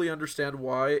totally understand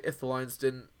why if the Lions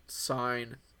didn't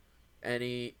sign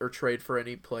any or trade for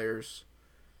any players,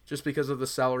 just because of the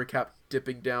salary cap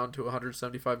dipping down to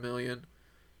 175 million,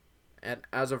 and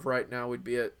as of right now we'd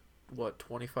be at what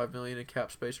 25 million in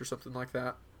cap space or something like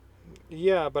that.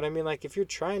 Yeah, but I mean, like, if you're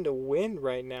trying to win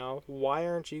right now, why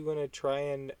aren't you going to try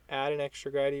and add an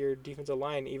extra guy to your defensive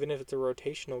line, even if it's a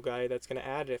rotational guy that's going to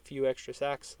add a few extra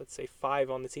sacks, let's say 5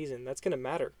 on the season? That's going to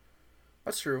matter.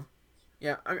 That's true.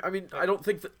 Yeah, I mean, I don't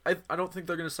think I don't think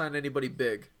they're going to sign anybody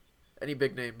big, any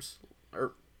big names.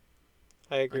 Or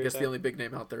I agree. I guess with the only big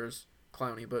name out there is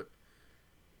Clowney, but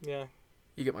yeah,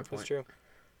 you get my point. that's true.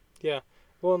 Yeah,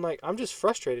 well, and like, I'm just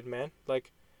frustrated, man.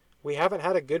 Like, we haven't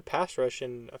had a good pass rush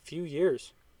in a few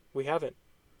years. We haven't.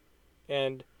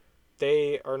 And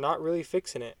they are not really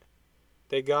fixing it.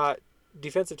 They got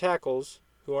defensive tackles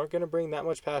who aren't going to bring that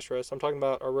much pass rush. I'm talking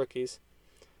about our rookies.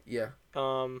 Yeah.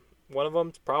 One of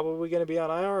them's probably going to be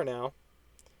on IR now.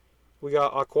 We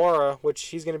got Aquara, which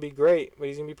he's going to be great, but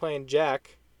he's going to be playing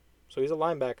Jack. So he's a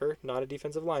linebacker, not a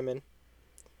defensive lineman.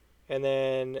 And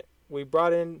then we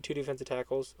brought in 2 defensive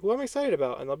tackles, who I'm excited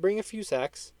about, and they'll bring a few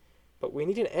sacks. But we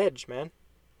need an edge, man.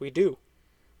 We do.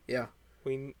 Yeah.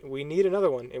 We need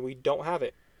another one, and we don't have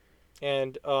it.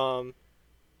 And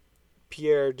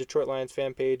Pierre, Detroit Lions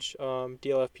fan page,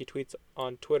 DLFP tweets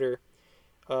on Twitter,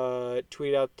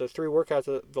 tweeted out the 3 workouts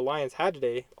that the Lions had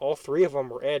today. All 3 of them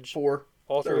were edge. 4.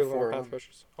 All 3 of them were pass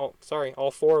rushers.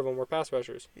 All 4 of them were pass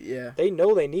rushers. Yeah. They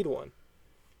know they need one.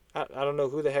 I don't know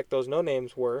who the heck those no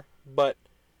names were, but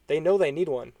they know they need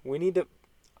one. We need to.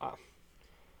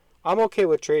 I'm okay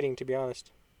with trading, to be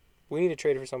honest. We need to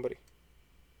trade for somebody.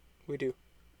 We do.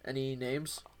 Any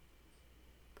names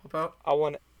pop out? I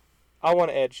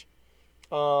want edge.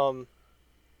 Again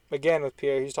with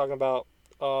Pierre, he's talking about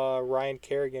Ryan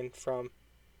Kerrigan from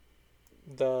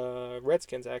the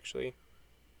Redskins. Actually,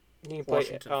 he can play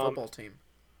Washington football team.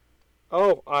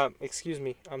 Oh, excuse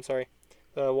me. I'm sorry.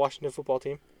 The Washington football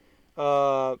team.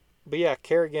 But yeah,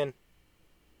 Kerrigan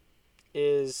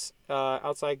is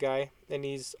outside guy, and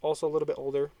he's also a little bit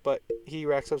older, but he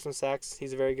racks up some sacks.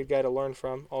 He's a very good guy to learn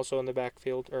from, also in the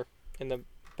backfield or in the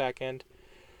back end.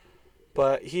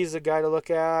 But he's a guy to look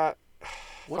at.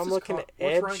 What's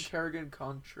Ryan Kerrigan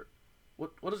contract?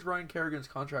 What does Ryan Kerrigan's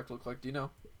contract look like? Do you know?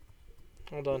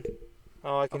 Hold on.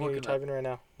 Oh, I can hear you typing right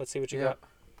now. Let's see what you got.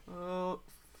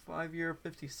 5-year,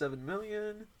 $57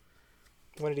 million.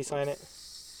 When did he sign it?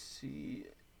 See,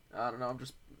 I don't know. I'm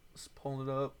just pulling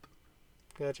it up.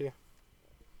 Got you.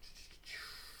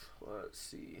 Let's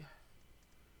see.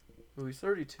 Oh, he's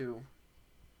 32.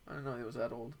 I didn't know he was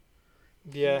that old.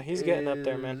 Yeah, he's getting up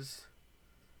there, man.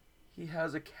 He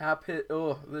has a cap hit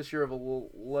this year of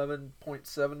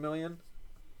 11.7 million.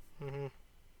 Mm-hmm.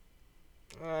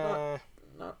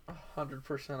 Not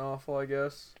 100% awful, I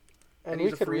guess. And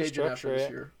he's we a could free agent restructure after this it.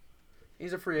 year.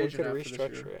 He's a free We agent could after this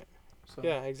restructure year. it. So,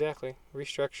 Yeah, exactly.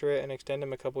 Restructure it and extend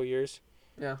him a couple years.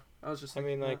 Yeah, I was just I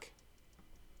thinking mean, like,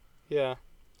 yeah.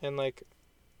 And, like,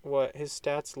 what? His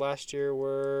stats last year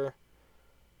were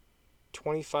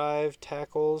 25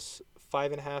 tackles,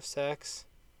 5.5 sacks.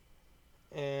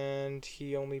 And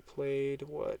he only played,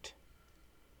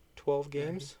 12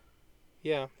 games?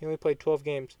 Yeah, he only played 12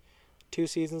 games. 2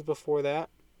 seasons before that,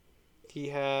 he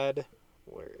had,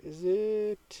 where is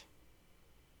it?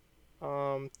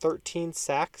 13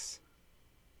 sacks.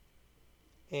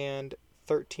 And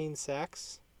 13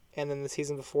 sacks. And then the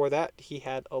season before that, he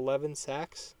had 11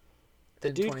 sacks. The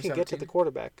in dude can get to 2017? the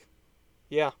quarterback.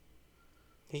 Yeah.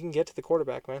 He can get to the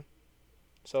quarterback, man.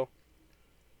 So,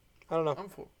 I don't know. I'm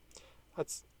for.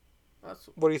 That's That's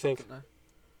what do you think?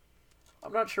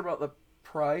 I'm not sure about the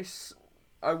price.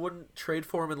 I wouldn't trade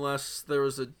for him unless there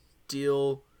was a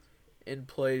deal in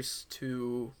place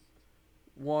to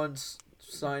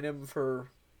sign him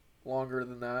for longer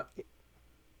than that.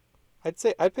 I'd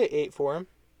say I'd pay 8 for him.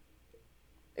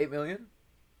 8 million?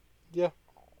 Yeah.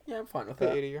 Yeah, I'm fine with Pay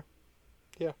that. 8 a year.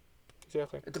 Yeah,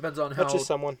 exactly. It depends on how That's just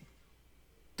someone.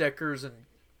 Deckers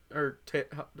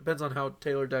depends on how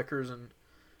Taylor Deckers and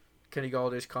Kenny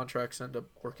Galladay's contracts end up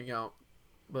working out.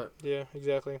 But Yeah,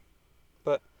 exactly.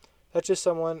 But that's just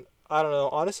someone. I don't know.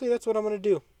 Honestly, that's what I'm gonna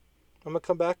do. I'm gonna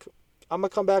come back. I'm gonna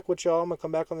come back with y'all. I'm gonna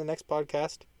come back on the next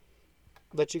podcast.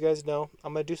 Let you guys know.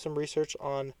 I'm gonna do some research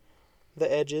on the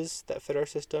edges that fit our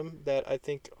system that I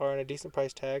think are on a decent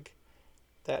price tag,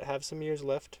 that have some years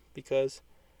left, because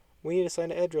we need to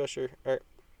sign an edge rusher or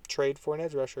trade for an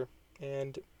edge rusher,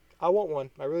 and I want one.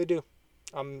 I really do.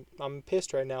 I'm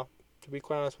pissed right now, to be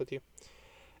quite honest with you.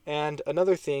 And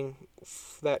another thing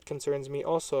that concerns me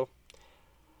also.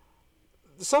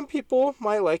 Some people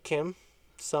might like him.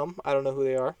 Some, I don't know who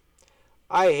they are.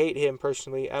 I hate him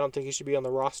personally. I don't think he should be on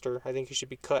the roster. I think he should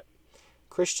be cut.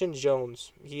 Christian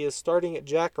Jones. He is starting at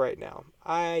Jack right now.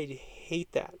 I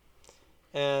hate that.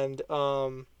 And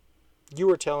you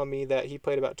were telling me that he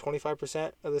played about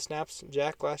 25% of the snaps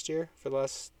Jack last year for the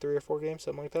last 3 or 4 games,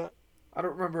 something like that. I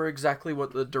don't remember exactly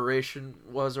what the duration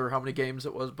was or how many games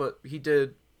it was, but he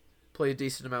did play a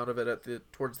decent amount of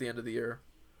it towards the end of the year.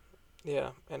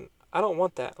 Yeah, and I don't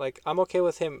want that. Like, I'm okay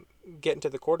with him getting to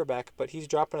the quarterback, but he's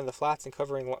dropping in the flats and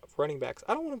covering running backs.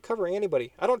 I don't want him covering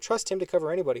anybody. I don't trust him to cover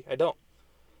anybody. I don't.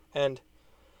 And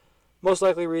most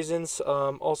likely reasons,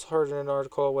 also heard in an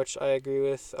article, which I agree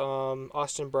with,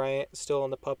 Austin Bryant still on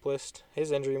the PUP list.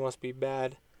 His injury must be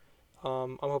bad.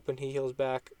 I'm hoping he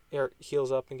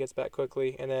heals up and gets back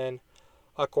quickly. And then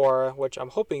Aquara, which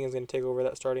I'm hoping is going to take over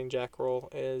that starting Jack role,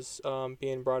 is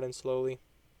being brought in slowly.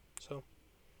 So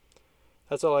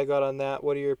that's all I got on that.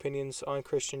 What are your opinions on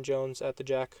Christian Jones at the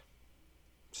Jack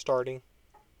starting?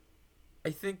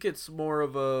 I think it's more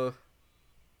of a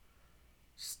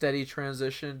steady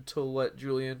transition to let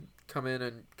Julian come in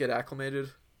and get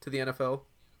acclimated to the NFL.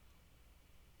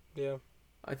 Yeah.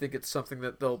 I think it's something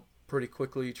that they'll pretty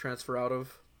quickly transfer out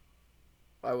of.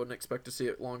 I wouldn't expect to see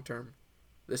it long term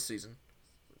this season.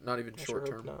 Not even short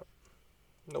term. Not.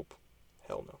 Nope.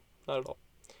 Hell no. Not at all.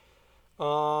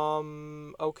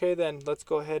 Okay then, let's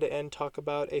go ahead and talk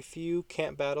about a few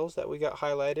camp battles that we got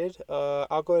highlighted.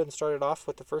 I'll go ahead and start it off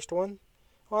with the first one.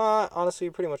 Well, honestly,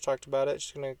 we pretty much talked about it.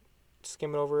 Just gonna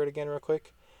skim it over it again real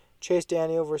quick. Chase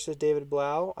Daniel versus David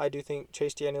Blau. I do think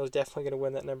Chase Daniel is definitely going to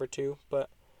win that number 2, but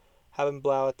having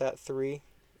Blau at that 3,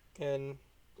 and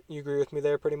you agree with me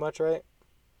there pretty much, right?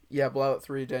 Yeah, Blau at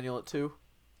 3, Daniel at 2.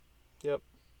 Yep,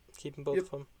 keeping both of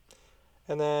them.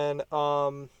 And then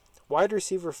wide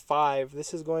receiver 5.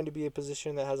 This is going to be a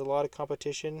position that has a lot of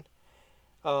competition.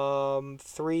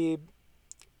 3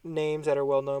 names that are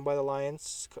well known by the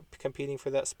Lions competing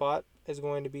for that spot is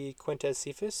going to be Quintez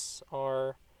Cephas,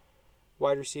 our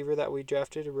wide receiver that we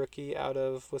drafted, a rookie out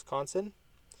of Wisconsin.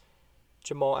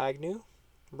 Jamal Agnew,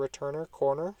 returner,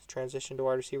 corner, transitioned to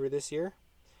wide receiver this year.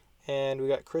 And we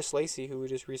got Chris Lacey, who we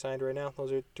just re-signed right now.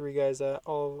 Those are 3 guys that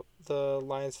all the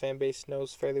Lions fan base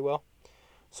knows fairly well.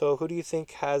 So who do you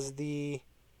think has the,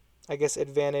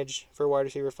 advantage for wide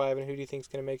receiver 5, and who do you think is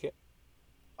going to make it?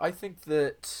 I think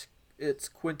that it's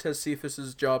Quintez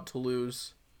Cephas' job to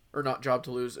lose. Or not job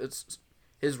to lose. It's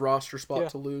his roster spot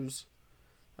to lose.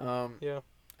 Yeah.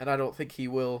 And I don't think he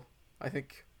will. I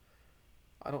think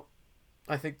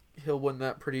he'll win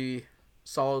that pretty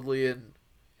solidly and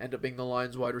end up being the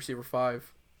Lions wide receiver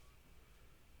 5.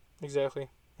 Exactly.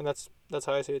 And that's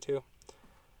how I see it too.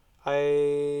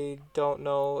 I don't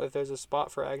know if there's a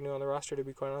spot for Agnew on the roster, to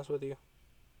be quite honest with you.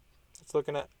 It's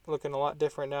looking a lot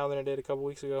different now than it did a couple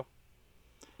weeks ago.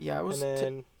 Yeah, I was.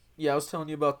 And then, I was telling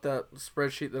you about that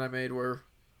spreadsheet that I made where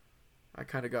I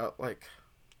kind of got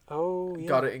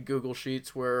got it in Google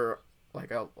Sheets where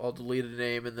I'll delete a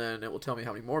name and then it will tell me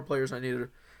how many more players I need to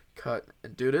cut.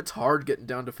 And dude, it's hard getting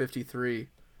down to 53.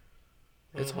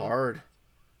 It's hard.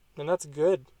 And that's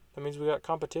good. That means we got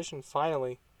competition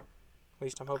finally. At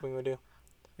least I'm hoping we do.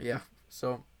 Yeah.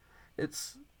 So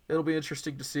it'll be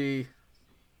interesting to see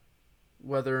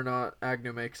whether or not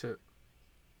Agnew makes it.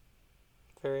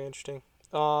 Very interesting.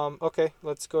 Okay,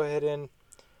 let's go ahead and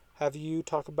have you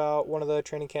talk about one of the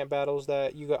training camp battles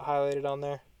that you got highlighted on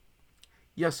there.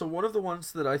 Yeah, so one of the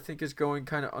ones that I think is going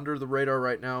kind of under the radar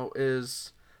right now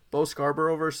is Bo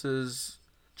Scarborough versus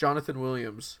Jonathan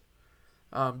Williams.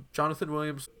 Jonathan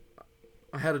Williams,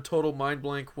 I had a total mind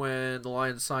blank when the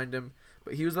Lions signed him,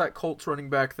 but he was that Colts running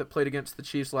back that played against the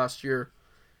Chiefs last year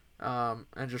and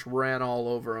just ran all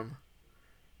over him.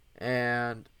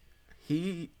 And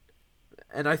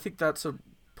I think that's a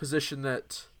position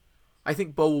that I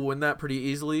think Bo will win that pretty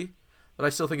easily, but I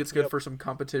still think it's good for some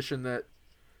competition that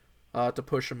to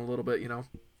push him a little bit,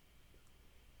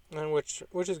 And which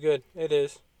is good. It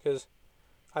is, because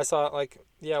I saw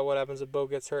what happens if Bo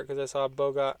gets hurt, because I saw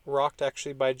Bo got rocked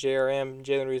actually by JRM,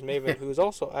 Jalen Reeves-Maven, who's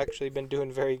also actually been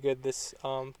doing very good this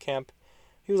camp.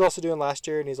 He was also doing last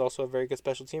year, and he's also a very good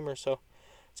special teamer, so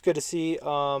it's good to see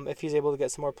if he's able to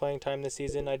get some more playing time this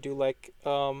season. I do like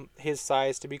his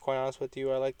size, to be quite honest with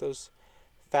you. I like those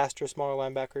faster, smaller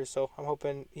linebackers, so I'm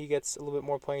hoping he gets a little bit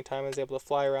more playing time and is able to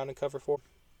fly around and cover for.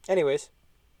 Anyways,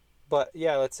 but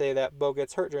yeah, let's say that Bo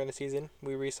gets hurt during the season.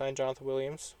 We re-sign Jonathan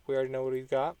Williams. We already know what he's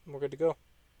got, and we're good to go.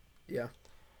 Yeah.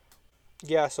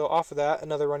 Yeah, so off of that,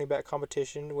 another running back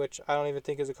competition, which I don't even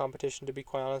think is a competition, to be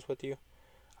quite honest with you.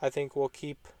 I think we'll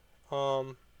keep...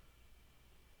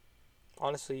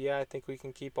 honestly, yeah, I think we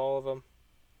can keep all of them.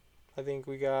 I think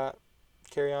we got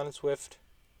Kerryon and Swift,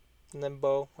 and then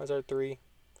Bo as our 3.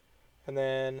 And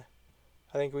then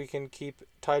I think we can keep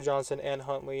Ty Johnson and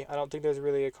Huntley. I don't think there's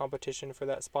really a competition for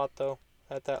that spot, though,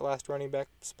 at that last running back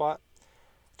spot.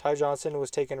 Ty Johnson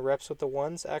was taking reps with the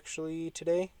ones, actually,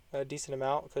 today. A decent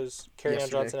amount, because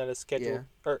Kerryon Johnson had a scheduled...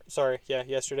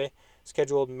 yesterday.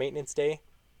 Scheduled maintenance day.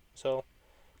 So,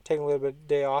 taking a little bit of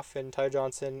day off, and Ty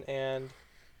Johnson and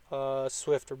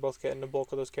Swift are both getting the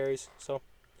bulk of those carries. So,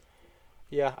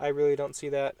 yeah, I really don't see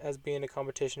that as being a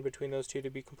competition between those two, to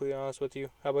be completely honest with you.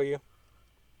 How about you?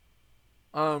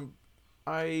 I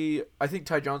think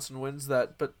Ty Johnson wins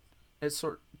that, but it's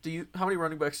how many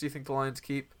running backs do you think the Lions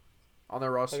keep on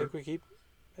their roster? I think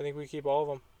we keep all of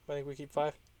them. I think we keep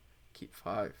 5. Keep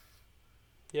 5.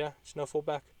 Yeah, just no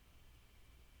fullback.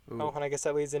 Ooh. Oh, and I guess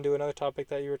that leads into another topic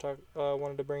that you were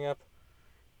wanted to bring up.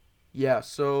 Yeah,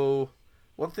 so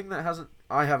one thing that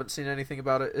I haven't seen anything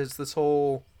about it is this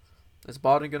whole, is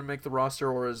Bodden going to make the roster,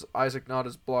 or is Isaac not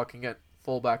as blocking at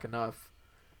fullback enough?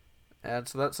 And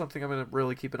so that's something I'm going to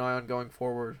really keep an eye on going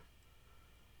forward.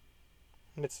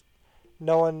 And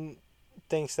no one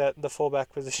thinks that the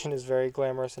fullback position is very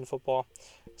glamorous in football.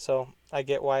 So I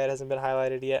get why it hasn't been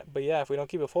highlighted yet. But yeah, if we don't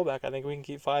keep a fullback, I think we can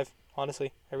keep 5.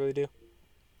 Honestly, I really do.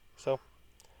 So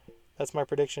that's my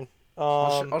prediction.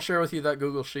 I'll share with you that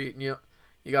Google sheet, and you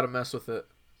got to mess with it.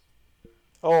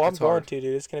 Oh, I'm going to,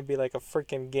 dude. It's going to be like a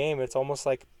freaking game. It's almost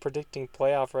like predicting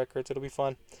playoff records. It'll be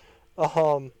fun.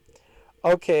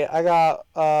 Okay, I got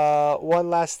one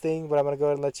last thing, but I'm going to go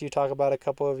ahead and let you talk about a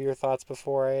couple of your thoughts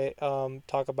before I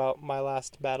talk about my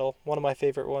last battle. One of my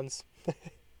favorite ones.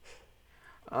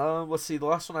 Let's see. The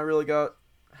last one I really got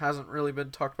hasn't really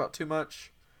been talked about too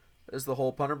much is the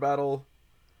whole punter battle.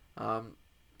 And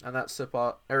that's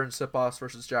Aaron Sipos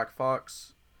versus Jack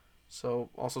Fox. So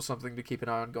also something to keep an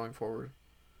eye on going forward.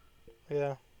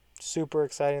 Yeah, super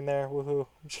exciting there. Woohoo.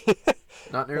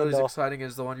 Not nearly as exciting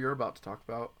as the one you're about to talk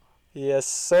about. Yes,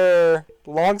 sir.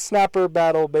 Long snapper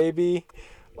battle, baby.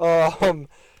 In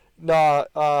the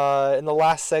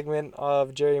last segment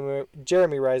of Jeremy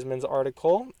Reisman's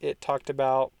article, it talked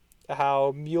about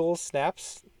how Mule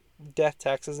snaps, Death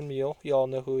Taxes and Mule, you all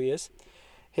know who he is.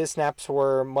 His snaps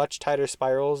were much tighter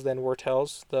spirals than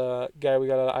Wortel's, the guy we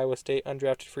got out of Iowa State,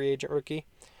 undrafted free agent rookie.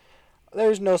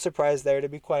 There's no surprise there, to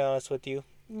be quite honest with you.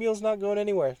 Mule's not going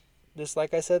anywhere. Just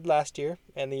like I said last year,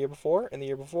 and the year before, and the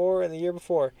year before, and the year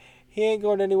before. He ain't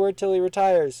going anywhere till he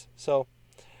retires. So,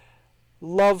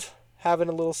 love having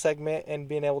a little segment and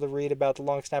being able to read about the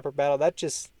long snapper battle. That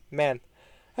just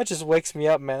wakes me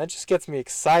up, man. That just gets me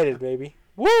excited, baby.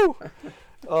 Woo!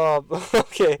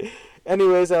 Okay.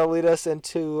 Anyways, that'll lead us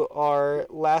into our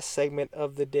last segment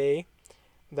of the day.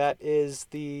 that is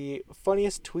the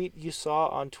funniest tweet you saw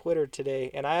on Twitter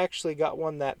today. And I actually got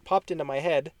one that popped into my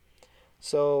head.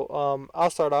 So I'll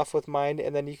start off with mine,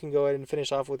 and then you can go ahead and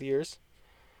finish off with yours.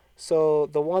 So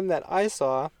the one that I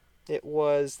saw, it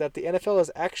was that the NFL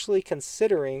is actually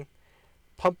considering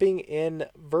pumping in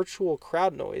virtual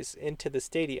crowd noise into the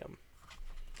stadium.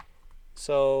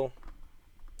 So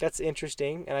that's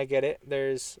interesting, and I get it.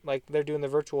 There's like they're doing the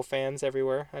virtual fans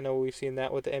everywhere. I know we've seen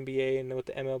that with the NBA and with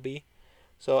the MLB.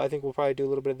 So I think we'll probably do a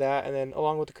little bit of that, and then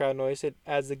along with the crowd noise, it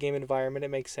adds the game environment. It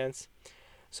makes sense.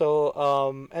 So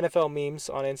NFL memes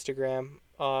on Instagram,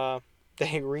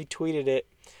 they retweeted it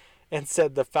and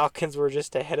said the Falcons were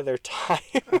just ahead of their time.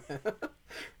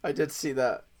 I did see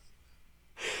that.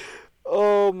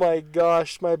 Oh my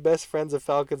gosh, my best friend's a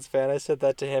Falcons fan. I said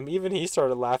that to him. Even he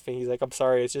started laughing. He's like, "I'm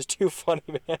sorry, it's just too funny,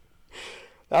 man."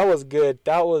 That was good.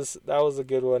 That was a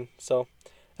good one. So,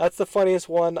 that's the funniest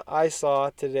one I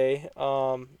saw today.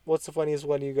 What's the funniest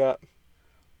one you got?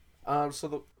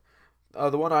 So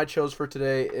the one I chose for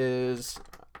today is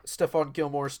Stephon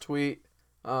Gilmore's tweet,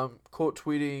 quote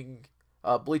tweeting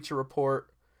Bleacher Report,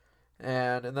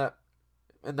 and in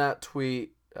that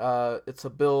tweet, it's a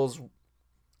Bills.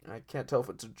 I can't tell if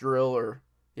it's a drill or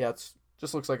it's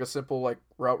just looks like a simple like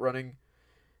route running,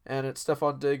 and it's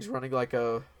Stephon Diggs running like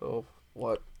a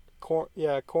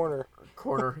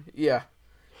corner. Yeah,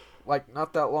 like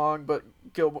not that long, but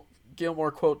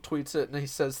Gilmore quote tweets it, and he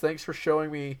says, "Thanks for showing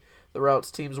me the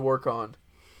routes teams work on."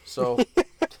 So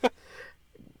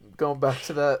going back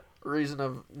to that reason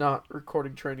of not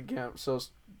recording training camp, so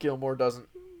Gilmore doesn't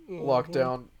lock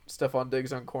down Stephon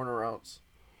Diggs on corner routes.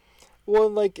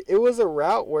 Well, like, it was a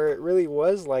route where it really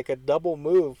was, like, a double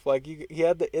move. Like, he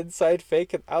had the inside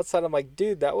fake and outside. I'm like,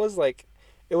 dude, that was, like,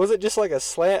 it wasn't just, like, a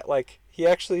slant. Like, he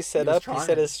actually set up. He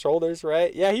set his shoulders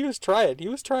right. Yeah, he was trying.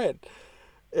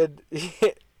 And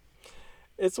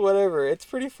it's whatever. It's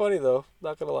pretty funny, though.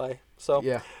 Not going to lie. So,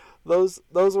 yeah. Those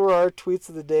were our tweets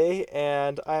of the day,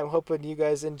 and I'm hoping you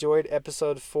guys enjoyed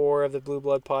episode 4 of the Blue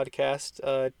Blood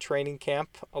Podcast, training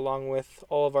camp, along with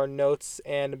all of our notes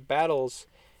and battles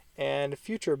and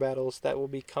future battles that will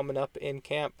be coming up in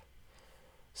camp.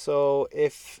 So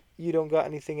if you don't got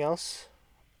anything else,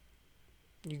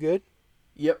 you good?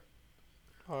 Yep.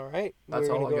 All right. That's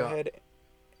We're all going to go ahead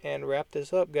and wrap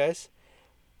this up, guys.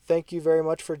 Thank you very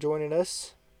much for joining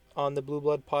us on the Blue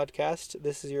Blood Podcast.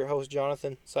 This is your host,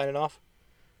 Jonathan, signing off.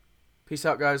 Peace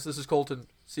out, guys. This is Colton.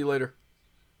 See you later.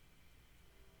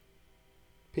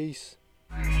 Peace.